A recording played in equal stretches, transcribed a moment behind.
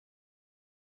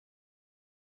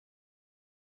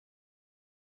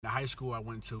In high school, I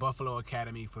went to Buffalo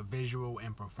Academy for Visual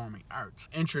and Performing Arts.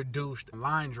 Introduced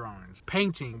line drawings,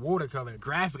 painting, watercolor,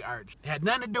 graphic arts. It had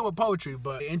nothing to do with poetry,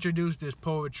 but they introduced this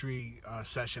poetry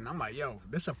session. I'm like, yo,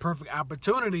 this is a perfect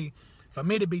opportunity for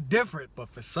me to be different. But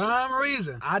for some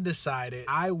reason, I decided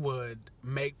I would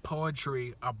make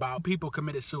poetry about people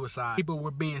committed suicide. People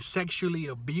were being sexually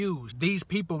abused. These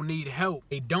people need help.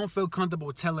 They don't feel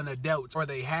comfortable telling adults, or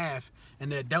they have,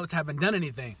 and the adults haven't done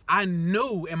anything. I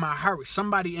knew in my heart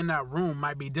somebody in that room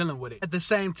might be dealing with it. At the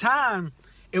same time,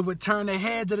 it would turn the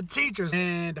heads of the teachers.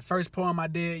 And the first poem I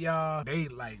did, y'all, they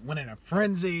like went in a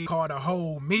frenzy, called a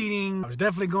whole meeting. I was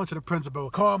definitely going to the principal,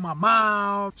 called my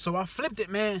mom. So I flipped it,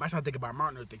 man. I started thinking about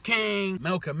Martin Luther King,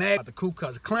 Malcolm X, the Ku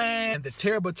Klux Klan, and the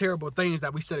terrible, terrible things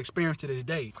that we still experience to this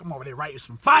day. Come over there writing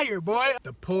some fire, boy.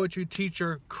 The poetry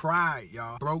teacher cried,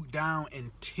 y'all. Broke down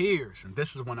in tears. And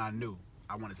this is when I knew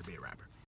I wanted to be a rapper.